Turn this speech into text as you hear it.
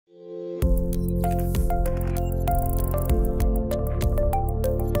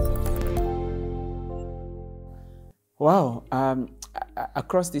Wow.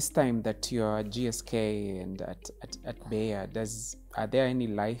 Across this time that you're at GSK and at Bayer, are there any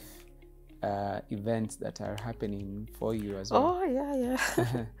life events that are happening for you as well? Oh, yeah.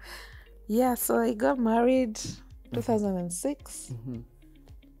 Yeah, so I got married 2006.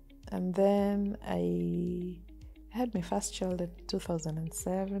 And then I had my first child in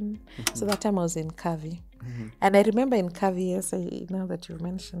 2007. So that time I was in Kavi. And I remember in Kavi, yes, now that you've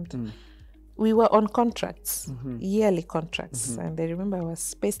mentioned, we were on contracts, yearly contracts. And I remember our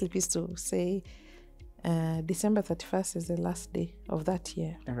payslip used to say December 31st is the last day of that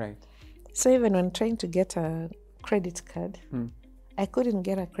year. Right. So even when trying to get a credit card, I couldn't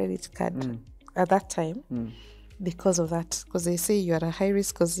get a credit card at that time because of that. Because they say you are a high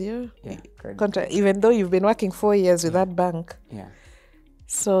risk because you're even though you've been working 4 years with that bank. Yeah.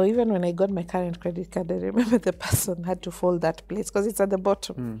 So even when I got my current credit card, I remember the person had to fold that place because it's at the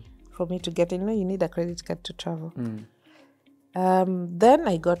bottom for me to get. You know, you need a credit card to travel. Then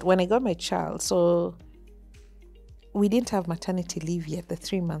when I got my child, so we didn't have maternity leave yet, the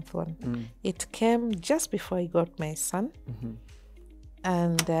 3-month one. It came just before I got my son.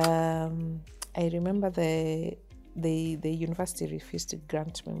 And I remember the university refused to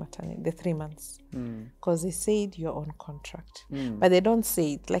grant me maternity, the 3 months, because they said you're on contract. But they don't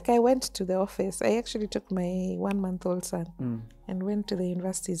say it. Like I went to the office. I actually took my 1-month-old son and went to the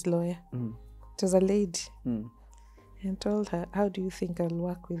university's lawyer. It was a lady. And told her, how do you think I'll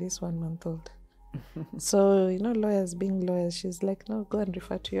work with this 1-month-old? So, you know, lawyers being lawyers, she's like, no, go and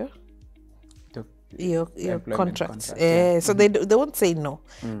refer to your contract. So they won't say no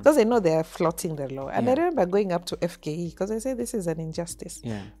because they know they are flouting the law. And I remember going up to FKE because I said this is an injustice.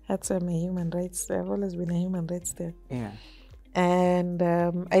 That's why my human rights. I've always been a human rights there. And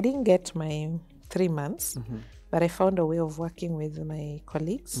I didn't get my 3 months, but I found a way of working with my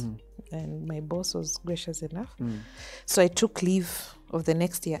colleagues, and my boss was gracious enough. So I took leave of the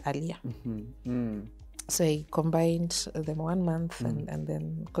next year earlier. So I combined them 1 month and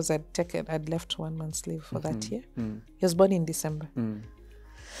then because I'd left 1 month's leave for that year. He was born in December.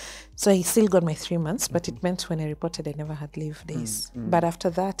 So I still got my 3 months, but it meant when I reported I never had leave days. But after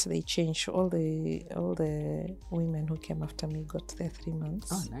that they changed. All the women who came after me got their 3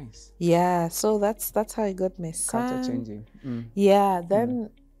 months. Oh, nice. Yeah, so that's how I got my son. Culture changing. Yeah, then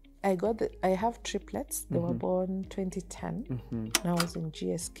I have triplets. They were born 2010. I was in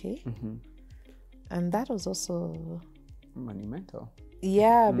GSK. And that was also monumental.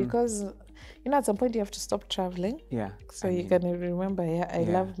 Yeah, because you know at some point you have to stop traveling. Yeah. So you can remember, I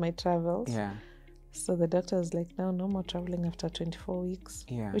loved my travels. Yeah. So the doctor was like, no more traveling after 24 weeks.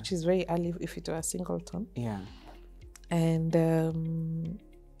 Yeah. Which is very early if it were a singleton. Yeah. And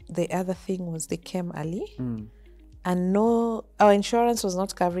the other thing was they came early. And our insurance was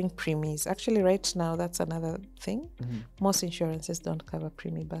not covering preemies. Actually, right now, that's another thing. Most insurances don't cover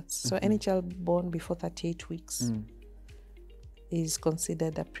preemie births. So any child born before 38 weeks is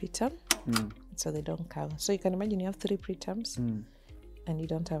considered a preterm. So they don't cover. So you can imagine you have 3 preterms and you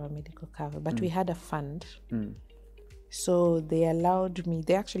don't have a medical cover. But we had a fund. So they allowed me,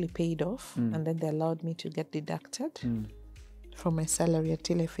 they actually paid off and then they allowed me to get deducted from my salary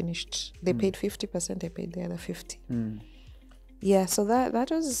until I finished. They paid 50%, I paid the other 50%. Yeah, so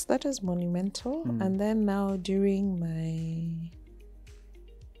that was monumental. And then now during when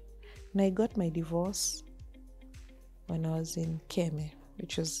I got my divorce when I was in Keme,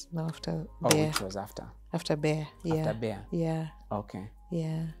 which was now after Bayer. Which was after? After Bayer, yeah. After Bayer? Yeah. Okay.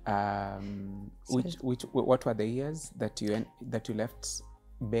 Yeah. What were the years that you left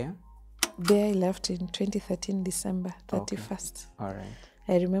Bayer? Bayer I left in 2013, December 31st. All right.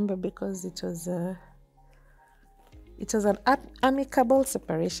 I remember because it was an amicable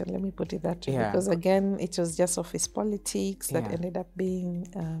separation, let me put it that way. Because again, it was just office politics that ended up being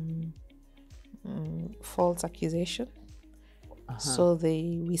false accusation. So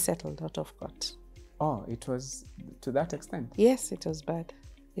we settled out of court. Oh, it was to that extent? Yes, it was bad.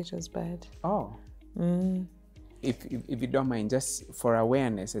 It was bad. Oh. If you don't mind, just for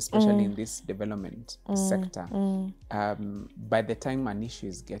awareness, especially in this development sector, by the time an issue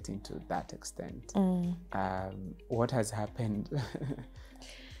is getting to that extent, what has happened?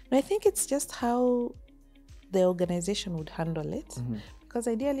 I think it's just how the organization would handle it, because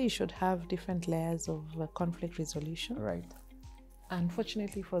ideally you should have different layers of conflict resolution. Right.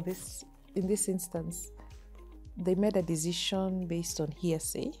 Unfortunately in this instance, they made a decision based on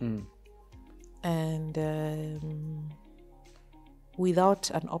hearsay. And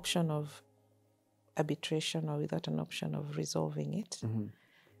without an option of arbitration or without an option of resolving it.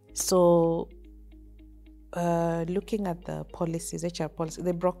 So looking at the policies, HR policy.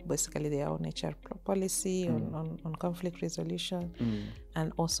 They broke basically their own HR policy on conflict resolution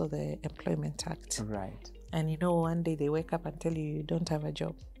and also the Employment Act. Right. And you know, one day they wake up and tell you don't have a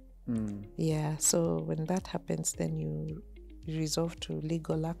job. Yeah, so when that happens, then you resolve to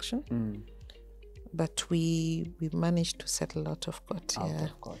legal action. But we managed to settle out of court. Out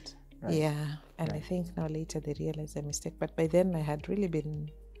of court. Right. Yeah, and I think now later they realized their mistake. But by then I had really been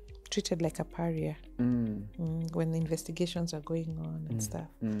treated like a pariah when the investigations are going on and stuff.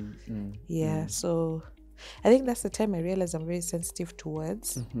 Yeah, so I think that's the time I realized I'm very sensitive to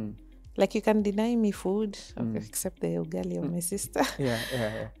words. Like you can deny me food, except the ugali of my sister.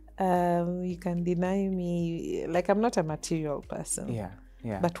 You can deny me, like I'm not a material person.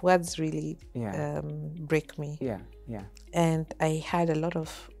 But words really break me. And I had a lot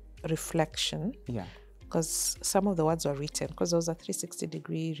of reflection. Because some of the words were written, because there was a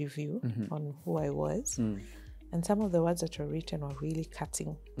 360-degree review on who I was. And some of the words that were written were really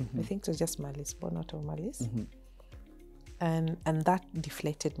cutting. I think it was just malice, born out of malice. And that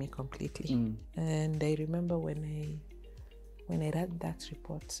deflated me completely. And I remember when I read that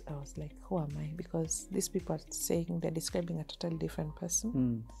report, I was like, who am I? Because these people are saying they're describing a totally different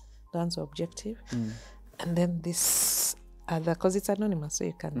person. The ones who are objective. And then this other, because it's anonymous, so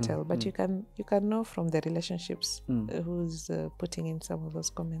you can't tell, but you can know from the relationships who's putting in some of those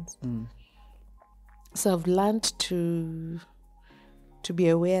comments. So I've learned to be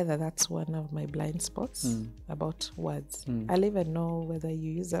aware that that's one of my blind spots about words. I'll even know whether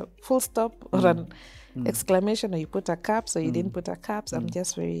you use a full stop or an exclamation, or you put a caps or you didn't put a caps. I'm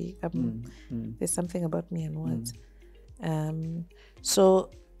just very there's something about me and words.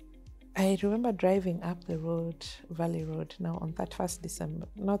 So I remember driving up the road, Valley Road, now on 31st December,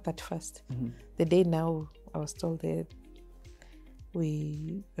 not 31st, the day now I was told that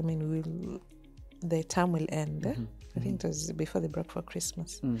the term will end. I think it was before they broke for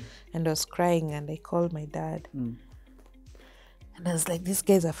Christmas. And I was crying and I called my dad. And I was like, these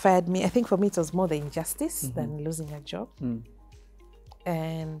guys have fired me. I think for me it was more the injustice than losing a job.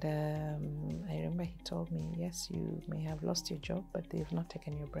 And I remember he told me, yes, you may have lost your job, but they've not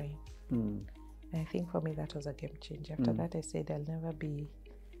taken your brain. And I think for me that was a game changer. After that I said I'll never be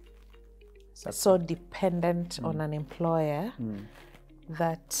so dependent on an employer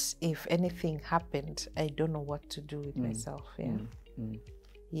that if anything happened, I don't know what to do with myself.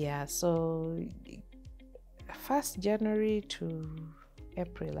 Yeah, so 1st January to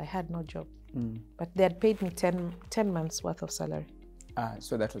April I had no job, but they had paid me 10 months worth of salary.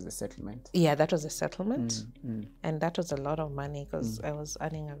 So that was the settlement? Yeah, that was a settlement. And that was a lot of money because I was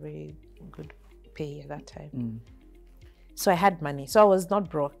earning a very good pay at that time. So I had money. So I was not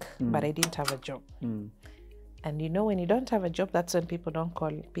broke, but I didn't have a job. And you know, when you don't have a job, that's when people don't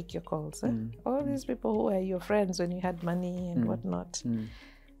pick your calls. All these people who were your friends when you had money and whatnot.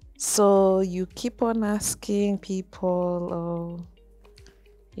 So you keep on asking people,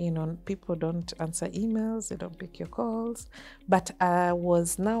 people don't answer emails, they don't pick your calls. But I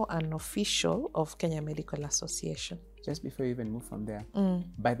was now an official of Kenya Medical Association. Just before you even move from there,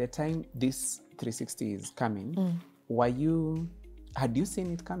 by the time this 360 is coming, had you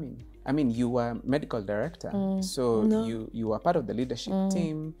seen it coming? I mean, you were medical director, so you were part of the leadership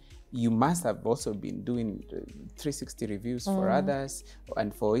team. You must have also been doing 360 reviews for others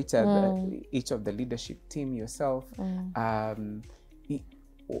and for each of the leadership team yourself.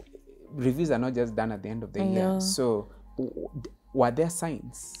 Reviews are not just done at the end of the year. So were there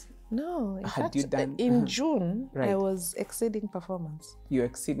signs? No, in Had fact, you done in June, I was exceeding performance. You're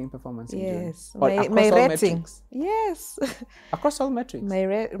exceeding performance in June? Yes. My rating. Metrics? Yes. Across all metrics? My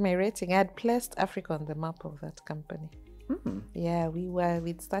rating. I had placed Africa on the map of that company. Yeah,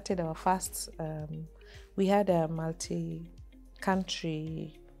 we'd started our first, we had a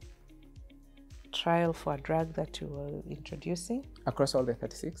multi-country trial for a drug that we were introducing. Across all the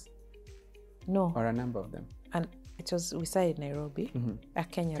 36? No. Or a number of them? And we started in Nairobi,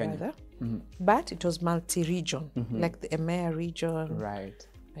 Kenya rather, but it was multi-region, like the EMEA region, right,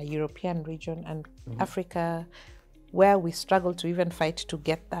 a European region, and Africa, where we struggled to even fight to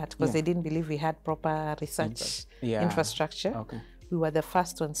get that because they didn't believe we had proper research infrastructure. Okay. We were the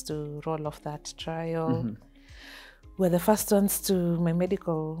first ones to roll off that trial. We were the first ones to,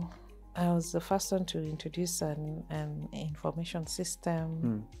 I was the first one to introduce an information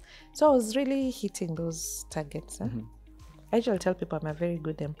system. So I was really hitting those targets. I usually tell people I'm a very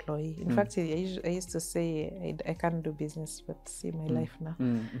good employee. In fact, I used to say I can't do business, but see my life now.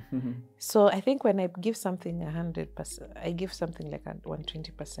 So I think when I give something 100%, I give something like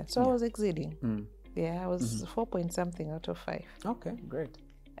 120%. So I was exceeding. Yeah, I was 4 point something out of 5. Okay, great.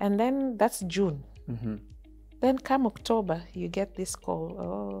 And then that's June. Then come October, you get this call.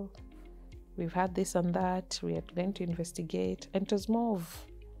 Oh, we've had this and that. We are going to investigate. And it was more of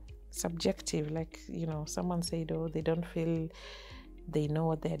subjective. Like, you know, someone said, oh, they don't feel they know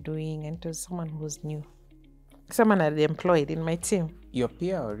what they're doing. And it was someone who was new. Someone I'd employed in my team. Your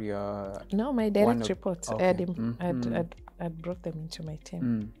peer or your... No, my direct report. Okay. I'd brought them into my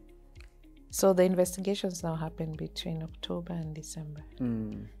team. So the investigations now happen between October and December.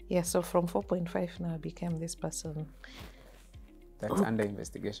 Yeah, so from 4.5 now I became this person. That's under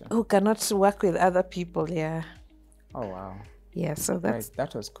investigation. Who cannot work with other people, yeah. Oh, wow. Yeah, so that's... Right,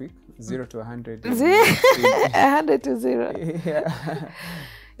 that was quick. 0 to 100. 100 to 0. Yeah.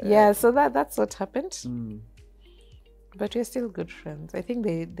 Yeah, so that's what happened. But we're still good friends. I think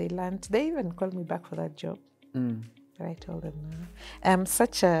they learned. They even called me back for that job. And I told them, no. I'm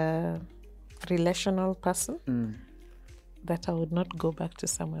such a relational person that I would not go back to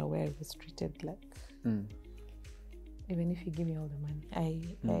somewhere where I was treated like, even if you give me all the money.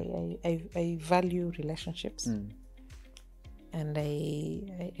 I value relationships, and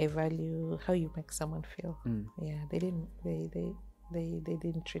I value how you make someone feel. Yeah, they didn't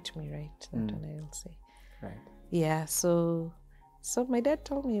treat me right. That one I'll say. Right. Yeah. So my dad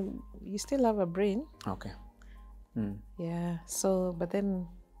told me, you still have a brain. Okay. Yeah. So, but then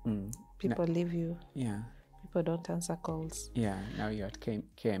people leave you. Yeah. People don't answer calls. Yeah. Now you're at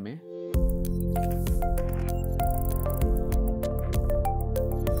KMA.